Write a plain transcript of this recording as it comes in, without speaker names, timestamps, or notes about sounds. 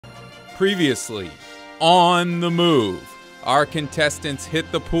Previously, on the move, our contestants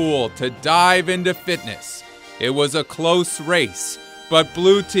hit the pool to dive into fitness. It was a close race, but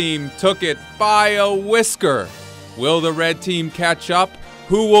blue team took it by a whisker. Will the red team catch up?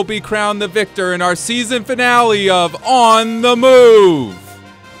 Who will be crowned the victor in our season finale of On the Move?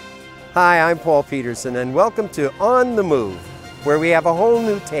 Hi, I'm Paul Petersen, and welcome to On the Move, where we have a whole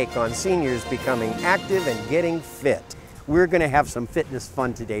new take on seniors becoming active and getting fit. We're going to have some fitness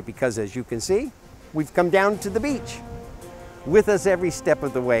fun today because, as you can see, we've come down to the beach. With us every step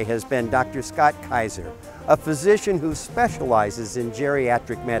of the way has been Dr. Kaiser, a physician who specializes in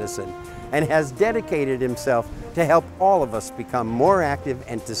geriatric medicine and has dedicated himself to help all of us become more active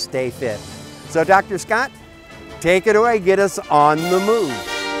and to stay fit. So, Dr. Scott, take it away, get us on the move.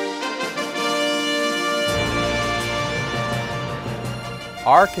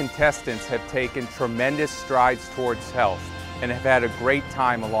 Our contestants have taken tremendous strides towards health and have had a great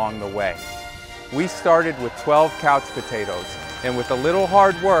time along the way. We started with 12 couch potatoes, and with a little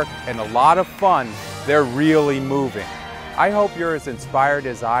hard work and a lot of fun, they're really moving. I hope you're as inspired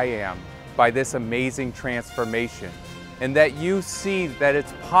as I am by this amazing transformation, and that you see that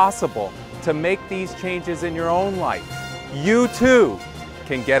it's possible to make these changes in your own life. You too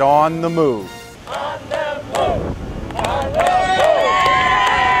can get on the move. On the move! On the move!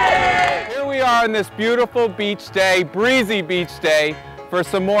 Here we are on this beautiful beach day, breezy beach day, for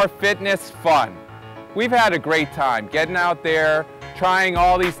some more fitness fun. We've had a great time getting out there, trying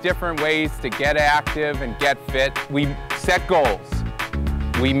all these different ways to get active and get fit. We set goals,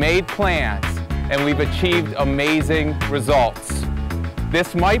 we made plans, and we've achieved amazing results.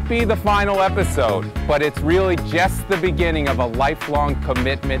 This might be the final episode, but it's really just the beginning of a lifelong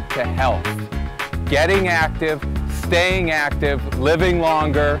commitment to health. Getting active, staying active, living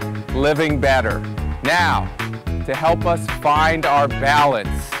longer, living better. Now, to help us find our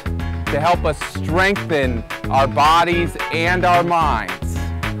balance, to help us strengthen our bodies and our minds,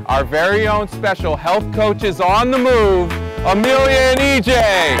 our very own special health coaches on the move, Amelia and EJ.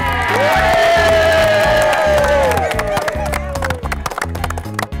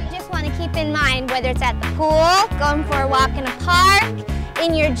 You just want to keep in mind, whether it's at the pool, going for a walk in a park,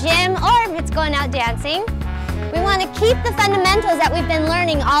 in your gym, or if it's going out dancing, we want to keep the fundamentals that we've been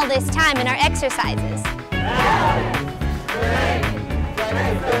learning all this time in our exercises.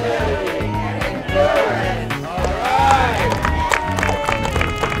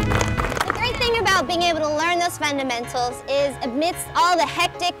 The great thing about being able to learn those fundamentals is, amidst all the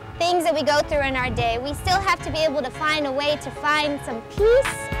hectic things that we go through in our day, we still have to be able to find a way to find some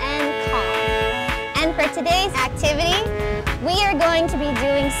peace and calm. And for today's activity, we are going to be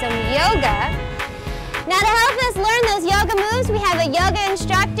doing some yoga. Now, to help us learn those yoga moves, we have a yoga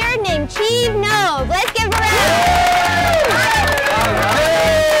instructor named Chief Nove. Let's give him a round.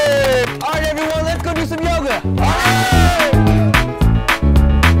 All right, everyone, let's go do some yoga.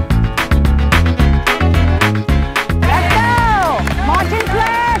 Let's go. Marching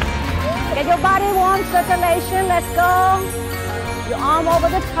class. Get your body warm, circulation. Let's go. Your arm over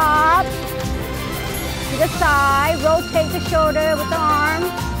the top. To the side. Rotate the shoulder with the arm.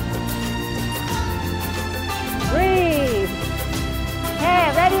 Breathe. Okay,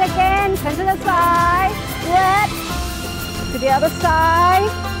 ready again. Turn to the side. Stretch. To the other side.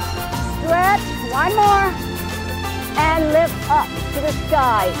 Stretch. One more. And lift up to the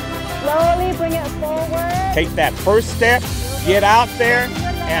sky. Slowly bring it forward. Take that first step. Get out there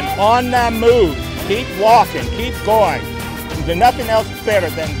and on the move. Keep walking. Keep going. There's nothing else better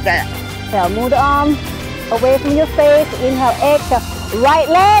than that. Exhale. Move the arm away from your face. Inhale. Exhale. Right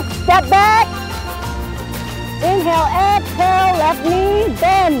leg. Step back. Inhale, exhale, left knee,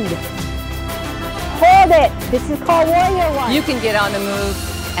 bend. Hold it. This is called Warrior One. You can get on the move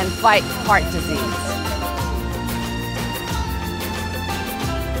and fight heart disease.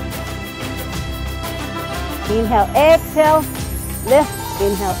 Inhale, exhale, lift.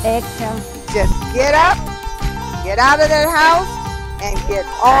 Inhale, exhale. Just get up, get out of that house, and get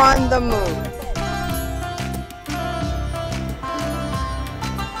on the move.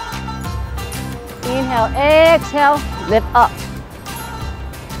 Inhale, exhale, lift up.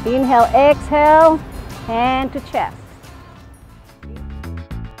 Inhale, exhale, hand to chest.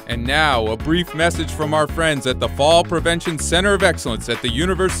 And now, a brief message from our friends at the Fall Prevention Center of Excellence at the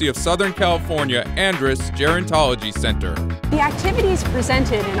University of Southern California Andrus Gerontology Center. The activities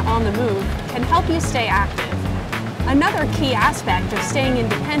presented in On the Move can help you stay active. Another key aspect of staying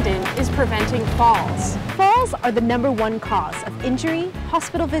independent is preventing falls. Falls are the #1 cause of injury,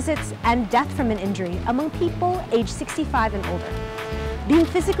 hospital visits, and death from an injury among people aged 65 and older. Being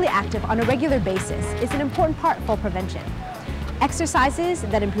physically active on a regular basis is an important part of fall prevention. Exercises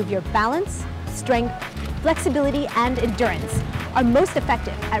that improve your balance, strength, flexibility, and endurance are most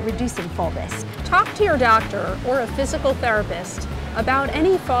effective at reducing fall risk. Talk to your doctor or a physical therapist about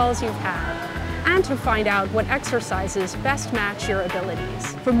any falls you've had and to find out what exercises best match your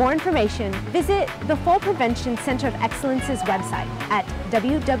abilities. For more information, visit the Fall Prevention Center of Excellence's website at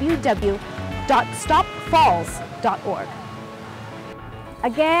www.stopfalls.org.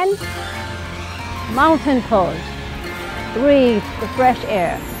 Again, mountain pose. Breathe the fresh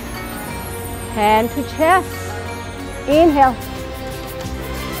air. Hand to chest. Inhale.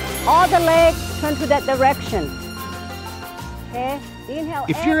 All the legs turn to that direction. Okay. Inhale.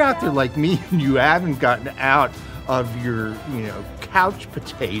 If you're out there like me and you haven't gotten out of your, couch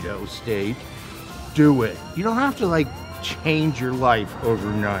potato stage, do it. You don't have to change your life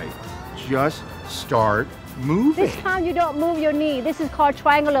overnight. Just start moving. This time you don't move your knee. This is called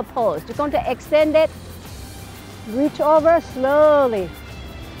triangular pose. You're going to extend it. Reach over slowly.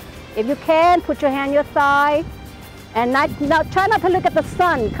 If you can, put your hand on your thigh. And try not to look at the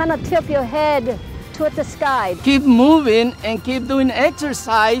sun. Kind of tilt your head towards the sky. Keep moving and keep doing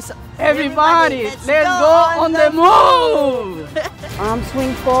exercise. Everybody, let's go on the move. Arms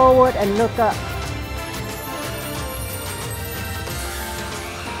swing forward and look up.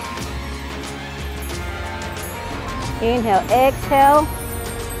 Inhale, exhale.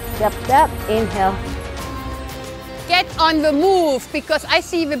 Step, step, inhale. Get on the move, because I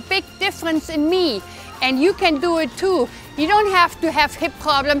see the big difference in me, and you can do it too. You don't have to have hip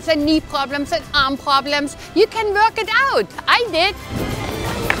problems and knee problems and arm problems. You can work it out. I did.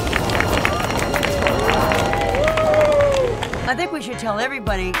 I think we should tell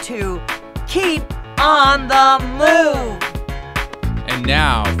everybody to keep on the move. And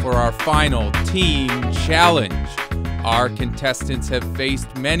now for our final team challenge. Our contestants have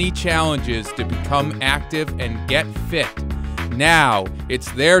faced many challenges to become active and get fit. Now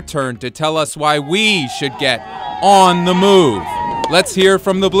it's their turn to tell us why we should get on the move. Let's hear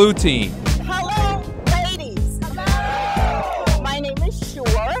from the blue team. Hello, ladies. Hello. My name is Shore.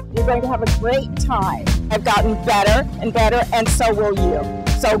 You're going to have a great time. I've gotten better and better, and so will you.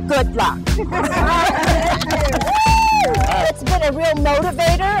 So good luck. It's been a real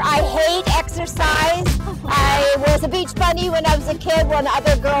motivator. I hate exercise. I was a beach bunny when I was a kid when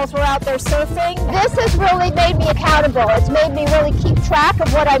other girls were out there surfing. This has really made me accountable. It's made me really keep track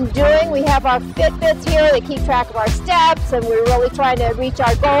of what I'm doing. We have our Fitbits here. They keep track of our steps, and we're really trying to reach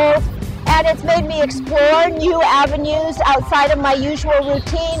our goals. And it's made me explore new avenues outside of my usual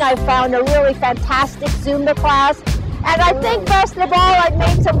routine. I found a really fantastic Zumba class. And I think best of all, I've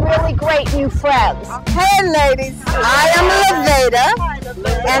made some really great new friends. Hey ladies, I am Levada,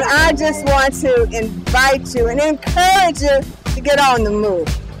 and I just want to invite you and encourage you to get on the move.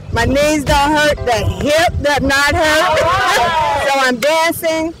 My knees don't hurt, the hip does not hurt. So I'm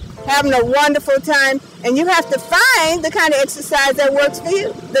dancing, having a wonderful time, and you have to find the kind of exercise that works for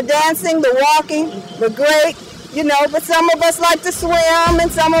you. The dancing, the walking, the great, but some of us like to swim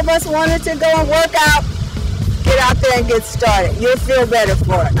and some of us wanted to go and work out. Get out there and get started. You'll feel better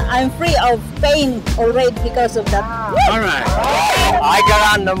for it. I'm free of pain already because of that. All right. I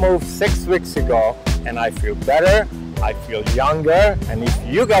got on the move 6 weeks ago, and I feel better. I feel younger. And if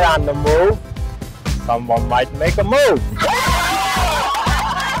you get on the move, someone might make a move.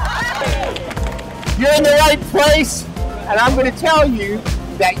 You're in the right place, and I'm going to tell you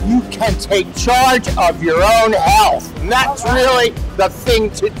that you can take charge of your own health. And that's really the thing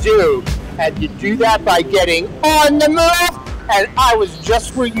to do. And you do that by getting on the move, and I was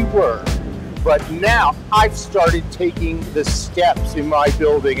just where you were. But now I've started taking the steps in my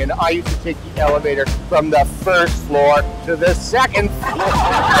building, and I used to take the elevator from the first floor to the second floor.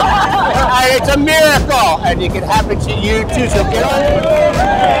 And it's a miracle, and it can happen to you too, so get on the move.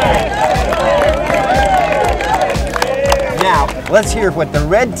 Now, let's hear what the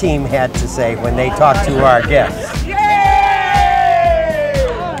red team had to say when they talked to our guests.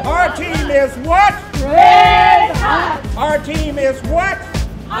 Our team is what? Red Hot. Our team is what?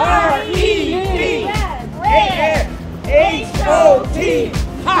 R-E-D-A-N-H-O-T.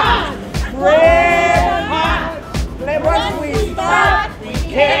 Hot. Red Hot. Once we start, we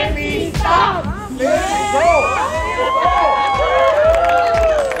can't be stopped. Let's go.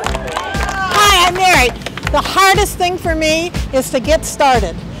 Hi, I'm Mary. The hardest thing for me is to get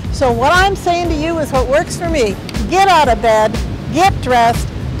started. So what I'm saying to you is what works for me. Get out of bed, get dressed,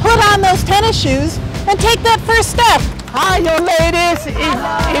 put on those tennis shoes, and take that first step. Hi, young ladies.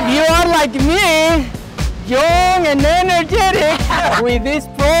 If you are like me, young and energetic, with this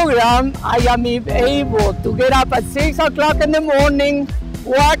program, I am able to get up at 6 o'clock in the morning,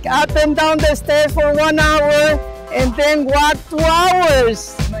 walk up and down the stairs for 1 hour, and then walk 2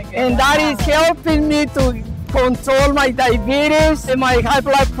 hours. And that is helping me to control my diabetes, my high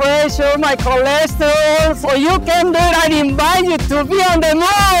blood pressure, my cholesterol. So you can do it. I invite you to be on the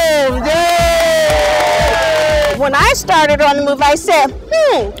move. Yay! When I started on the move, I said,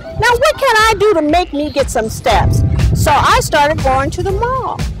 now what can I do to make me get some steps? So I started going to the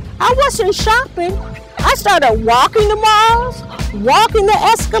mall. I wasn't shopping. I started walking the malls, walking the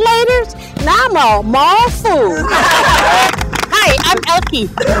escalators. Now I'm a mall fool. Hi, I'm Elkie.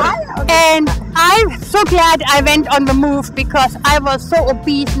 And I'm so glad I went on the move because I was so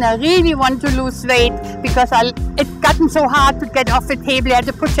obese and I really want to lose weight because it's gotten so hard to get off the table. You have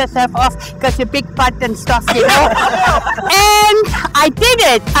to push yourself off because your big butt and stuff, you know. And I did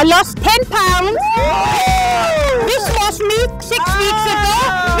it. I lost 10 pounds. This was me 6 weeks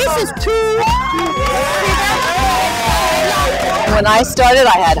ago. This is 2. When I started,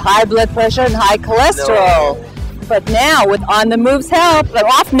 I had high blood pressure and high cholesterol. But now, with On the Move's help, I'm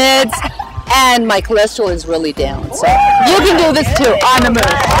off meds, and my cholesterol is really down. So you can do this too, On the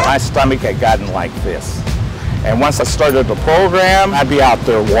Move. My stomach had gotten like this. And once I started the program, I'd be out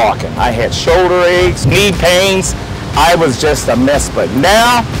there walking. I had shoulder aches, knee pains. I was just a mess. But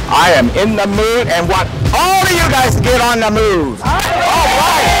now, I am in the mood and want all of you guys to get on the move. All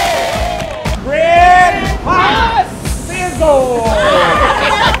right. Red hot sizzle!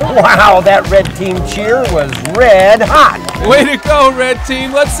 Wow, that red team cheer was red hot. Way to go, red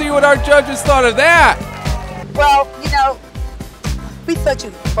team. Let's see what our judges thought of that. Well, you know, we thought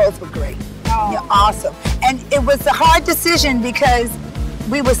you both were great. You're awesome. And it was a hard decision because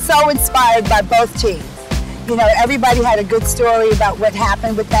we were so inspired by both teams. You know, everybody had a good story about what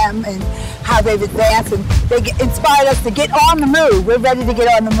happened with them and how they've advanced, and they inspired us to get on the move. We're ready to get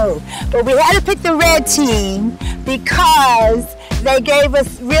on the move. But we had to pick the red team because they gave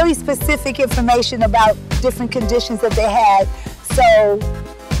us really specific information about different conditions that they had. So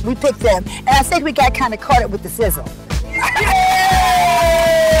we picked them. And I think we got kind of caught up with the sizzle.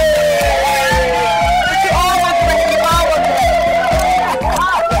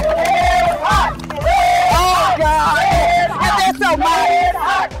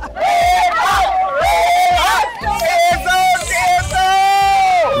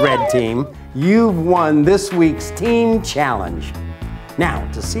 Red team, you've won this week's team challenge. Now,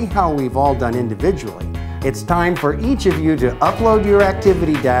 to see how we've all done individually, it's time for each of you to upload your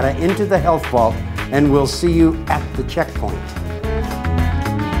activity data into the Health Vault, and we'll see you at the checkpoint.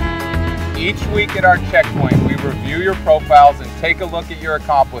 Each week at our checkpoint, we review your profiles and take a look at your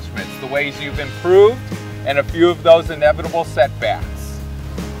accomplishments, the ways you've improved, and a few of those inevitable setbacks.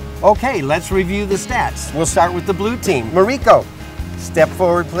 Okay, let's review the stats. We'll start with the blue team. Mariko, step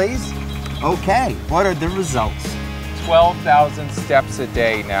forward, please. Okay, what are the results? 12,000 steps a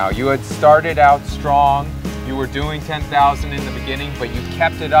day now. You had started out strong. You were doing 10,000 in the beginning, but you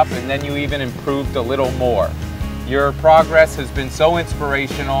kept it up and then you even improved a little more. Your progress has been so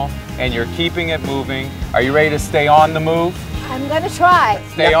inspirational and you're keeping it moving. Are you ready to stay on the move? I'm gonna try.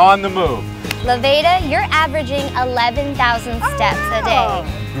 Stay on the move. Laveda, you're averaging 11,000 steps a day.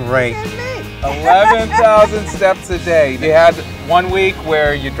 Great. 11,000 steps a day. You had 1 week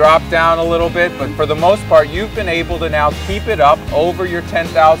where you dropped down a little bit, but for the most part, you've been able to now keep it up over your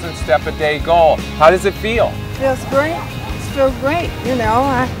 10,000 step a day goal. How does it feel? Feels great. It feels great. You know,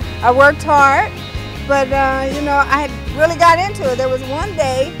 I worked hard, but you know, I really got into it. There was one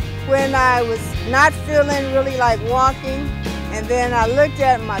day when I was not feeling really like walking, and then I looked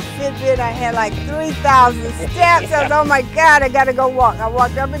at my Fitbit. I had like 3,000 steps. I was, oh my God, I gotta go walk. I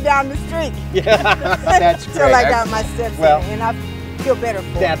walked up and down the street. Yeah, that's great. Till I got my steps in, and I feel better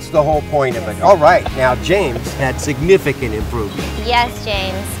for it. That's the whole point of it. All right, now James had significant improvement. Yes,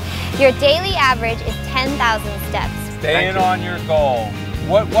 James. Your daily average is 10,000 steps. Staying on your goal.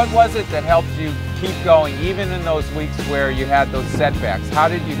 What was it that helped you keep going, even in those weeks where you had those setbacks? How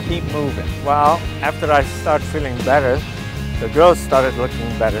did you keep moving? Well, after I started feeling better, the girls started looking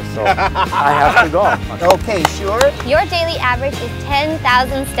better, so I have to go. Okay, sure. Your daily average is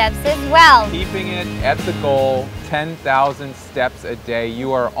 10,000 steps as well. Keeping it at the goal, 10,000 steps a day.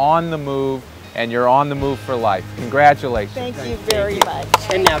 You are on the move, and you're on the move for life. Congratulations. Thank you very much.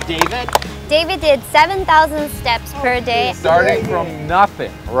 And now David? David did 7,000 steps per day. Starting from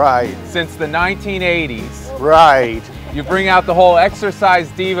nothing. Right. Since the 1980s. Right. You bring out the whole exercise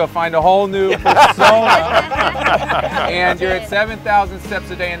diva, find a whole new persona, and you're at 7,000 steps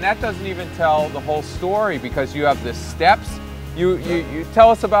a day, and that doesn't even tell the whole story because you have the steps. You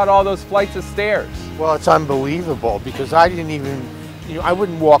tell us about all those flights of stairs. Well, it's unbelievable because I didn't even, you know, I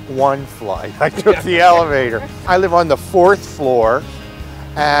wouldn't walk one flight. I took the elevator. I live on the 4th floor,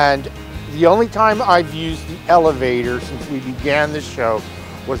 and The only time I've used the elevator since we began the show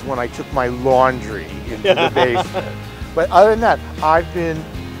was when I took my laundry into the basement. But other than that, I've been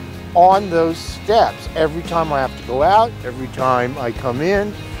on those steps every time I have to go out, every time I come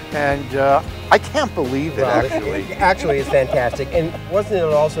in, and I can't believe it, actually. Actually, it's fantastic. And wasn't it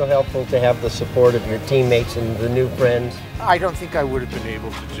also helpful to have the support of your teammates and the new friends? I don't think I would have been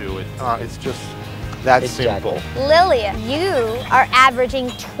able to do it. It's just that simple. Lily, you are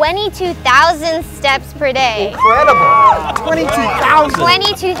averaging 22,000 steps per day. Incredible! 22,000!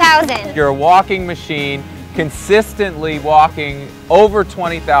 22,000. You're a walking machine, consistently walking over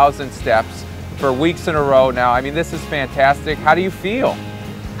 20,000 steps for weeks in a row now. I mean, this is fantastic. How do you feel?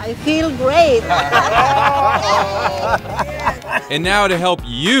 I feel great. And now to help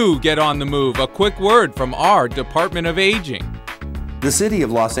you get on the move, a quick word from our Department of Aging. The City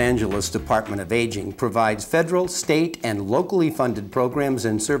of Los Angeles Department of Aging provides federal, state, and locally funded programs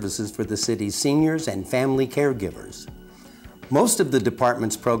and services for the city's seniors and family caregivers. Most of the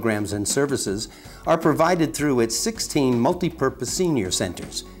department's programs and services are provided through its 16 multipurpose senior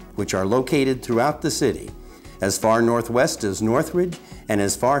centers, which are located throughout the city, as far northwest as Northridge and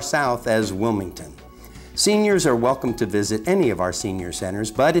as far south as Wilmington. Seniors are welcome to visit any of our senior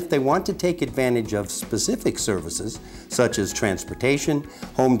centers, but if they want to take advantage of specific services, such as transportation,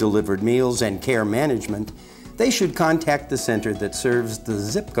 home-delivered meals, and care management, they should contact the center that serves the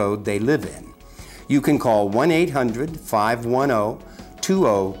zip code they live in. You can call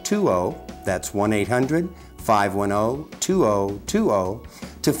 1-800-510-2020, that's 1-800-510-2020,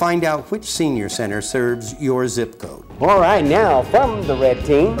 to find out which senior center serves your zip code. All right, now from the red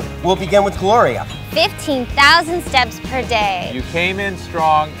team, we'll begin with Gloria. 15,000 steps per day. You came in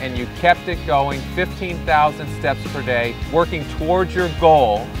strong and you kept it going, 15,000 steps per day, working towards your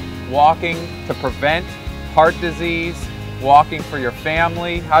goal, walking to prevent heart disease, walking for your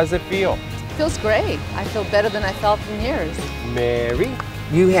family. How does it feel? It feels great. I feel better than I felt in years. Mary,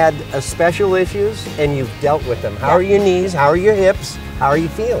 you had special issues and you've dealt with them. How are your knees? How are your hips? How are you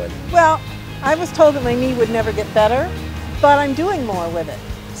feeling? Well, I was told that my knee would never get better, but I'm doing more with it.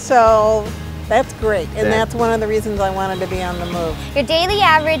 So that's great, and that's one of the reasons I wanted to be on the move. Your daily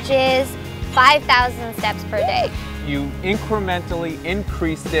average is 5,000 steps per day. You incrementally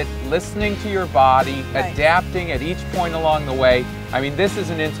increased it, listening to your body, adapting at each point along the way. I mean, this is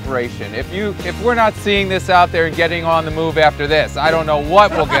an inspiration. If we're not seeing this out there and getting on the move after this, I don't know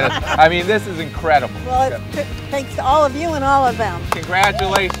what will get us. I mean, this is incredible. Well, thanks to all of you and all of them.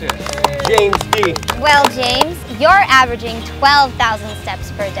 Congratulations. James D. Well, James, you're averaging 12,000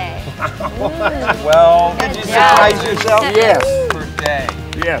 steps per day. Well, did you surprise yourself? Yes. Per day.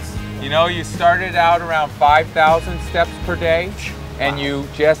 Yes. You know, you started out around 5,000 steps per day, and you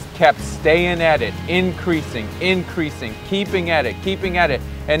just kept staying at it, increasing, keeping at it.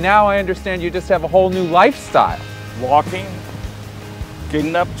 And now I understand you just have a whole new lifestyle. Walking,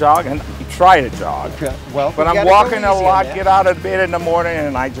 getting up, jogging. I try to jog. Well, but I'm walking a lot, get out of bed in the morning,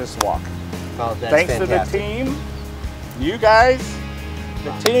 and I just walk. Oh, that's Thanks fantastic. to the team, you guys,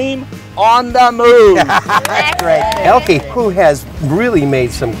 the team on the move. That's great. Elke, who has really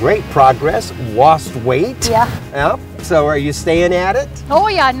made some great progress, lost weight. Yeah. Yep. So are you staying at it? Oh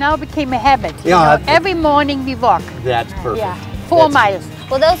yeah, now it became a habit. Yeah. You know, every morning we walk. That's perfect. Yeah. 4 miles.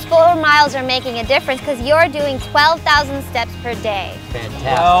 Well, those 4 miles are making a difference because you're doing 12,000 steps per day.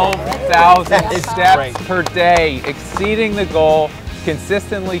 Fantastic. 12,000 steps per day, exceeding the goal,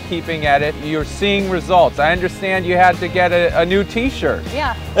 consistently keeping at it. You're seeing results. I understand you had to get a new t-shirt.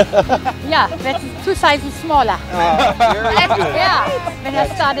 Yeah. Yeah, that's 2 sizes smaller. Yeah, when I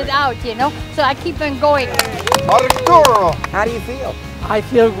started out, you know. So I keep on going. Arturo, how do you feel? I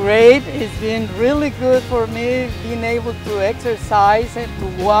feel great. It's been really good for me being able to exercise and to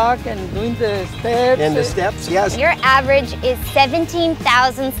walk and doing the steps. And the steps, yes. Your average is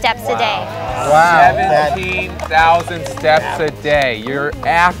 17,000 steps a day. Wow. 17,000 steps a day. You're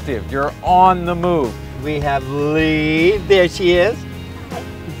active. You're on the move. We have Lee. There she is.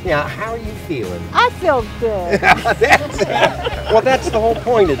 Now, how are you feeling? I feel good. That's it. Well, that's the whole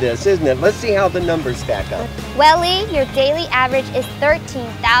point of this, isn't it? Let's see how the numbers stack up. Well, Lee, your daily average is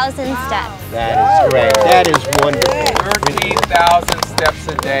 13,000 steps. That is great. That is wonderful. 13,000 steps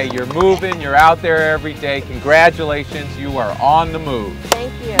a day. You're moving. You're out there every day. Congratulations. You are on the move.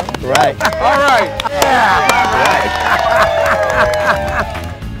 Thank you. Right. All right.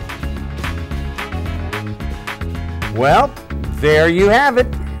 Well, there you have it.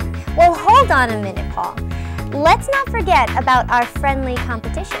 Well, hold on a minute, Paul. Let's not forget about our friendly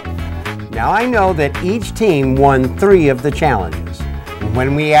competition. Now, I know that each team won 3 of the challenges.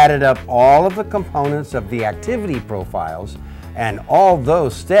 When we added up all of the components of the activity profiles and all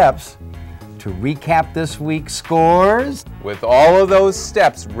those steps, To recap this week's scores, with all of those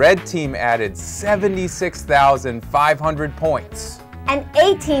steps, Red Team added 76,500 points. And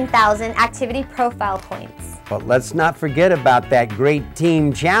 18,000 activity profile points. but let's not forget about that great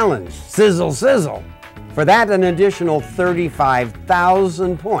team challenge, Sizzle Sizzle. For that, an additional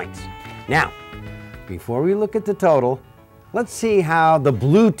 35,000 points. Now, before we look at the total, let's see how the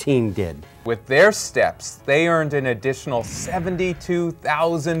blue team did. With their steps, they earned an additional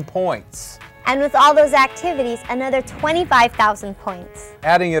 72,000 points. And with all those activities, another 25,000 points.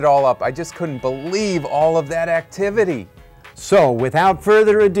 Adding it all up, I just couldn't believe all of that activity. So, without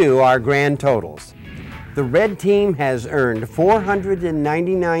further ado, our grand totals. The red team has earned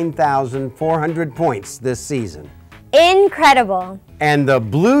 499,400 points this season. Incredible. And the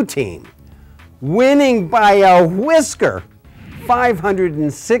blue team, winning by a whisker,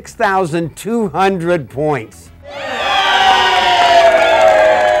 506,200 points.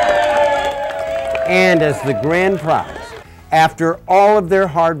 And as the grand prize, after all of their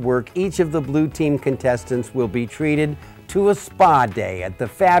hard work, each of the blue team contestants will be treated to a spa day at the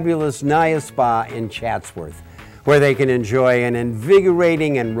fabulous Naya Spa in Chatsworth, where they can enjoy an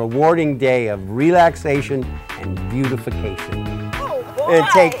invigorating and rewarding day of relaxation and beautification. And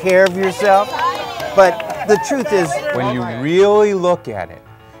take care of yourself. But the truth is, when you really look at it,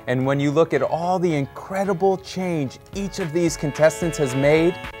 and when you look at all the incredible change each of these contestants has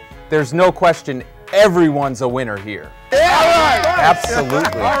made, there's no question everyone's a winner here.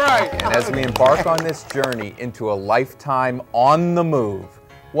 Absolutely. And as we embark on this journey into a lifetime on the move,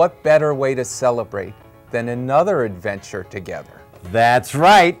 what better way to celebrate than another adventure together? That's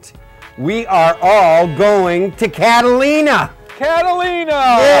right. We are all going to Catalina. Catalina!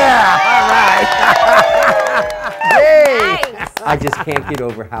 Yeah! All right. Yay! Nice. I just can't get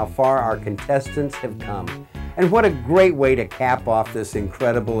over how far our contestants have come. And what a great way to cap off this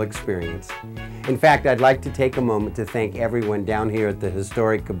incredible experience. In fact, I'd like to take a moment to thank everyone down here at the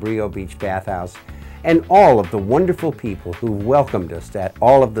historic Cabrillo Beach Bathhouse and all of the wonderful people who welcomed us at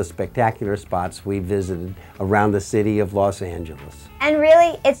all of the spectacular spots we visited around the city of Los Angeles. And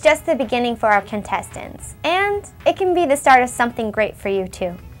really, it's just the beginning for our contestants. And it can be the start of something great for you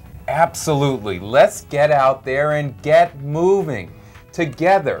too. Absolutely. Let's get out there and get moving.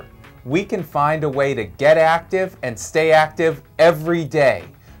 Together, we can find a way to get active and stay active every day.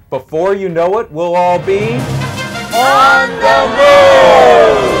 Before you know it, we'll all be on the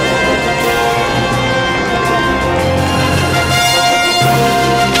move!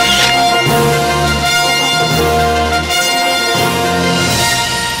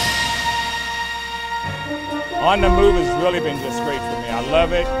 On the Move has really been just great for me. I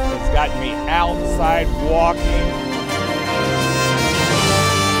love it. It's gotten me outside walking.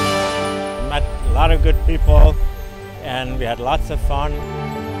 Met a lot of good people and we had lots of fun.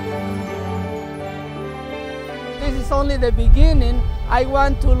 This is only the beginning. I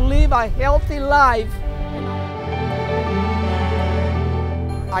want to live a healthy life.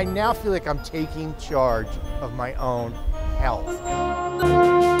 I now feel like I'm taking charge of my own health.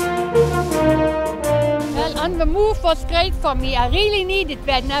 Well, On the Move was great for me. I really needed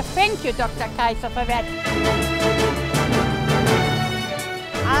that. Now, thank you, Dr. Kaiser, for that.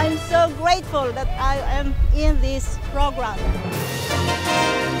 I'm so grateful that I am in this program.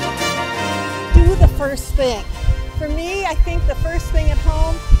 Do the first thing. For me, I think the first thing at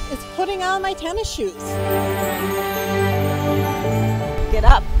home is putting on my tennis shoes. Get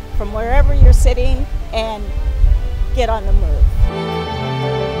up from wherever you're sitting and get on the move.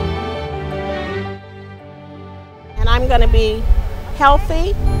 And I'm going to be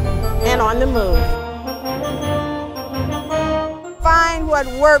healthy and on the move. Find what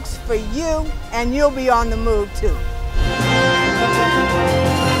works for you and you'll be on the move too.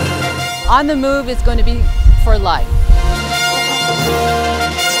 On the Move is going to be for life.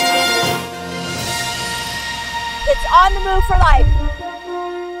 It's On the Move for life.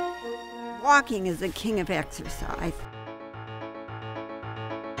 Walking is the king of exercise.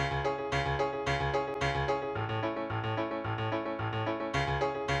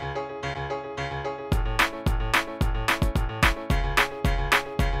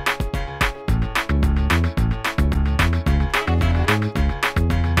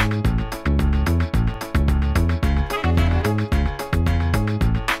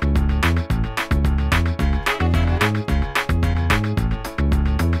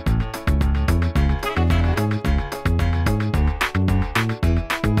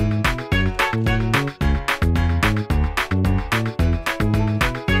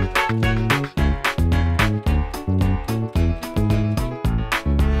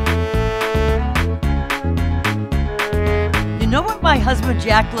 husband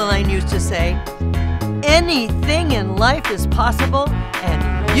Jack LaLanne used to say, anything in life is possible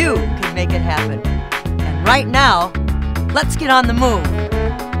and you can make it happen. And right now, let's get on the move.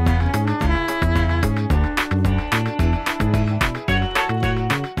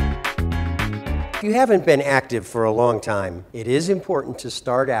 If you haven't been active for a long time, it is important to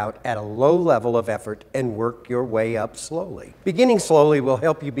start out at a low level of effort and work your way up slowly. Beginning slowly will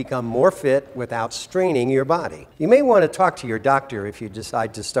help you become more fit without straining your body. You may want to talk to your doctor if you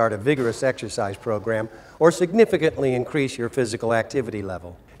decide to start a vigorous exercise program or significantly increase your physical activity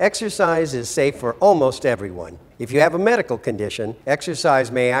level. Exercise is safe for almost everyone. If you have a medical condition,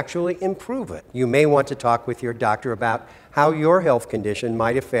 exercise may actually improve it. You may want to talk with your doctor about how your health condition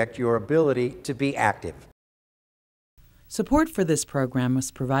might affect your ability to be active. Support for this program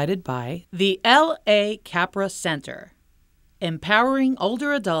was provided by the L.A. Capra Center, empowering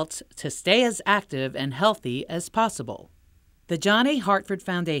older adults to stay as active and healthy as possible. The John A. Hartford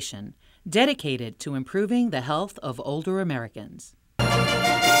Foundation, dedicated to improving the health of older Americans.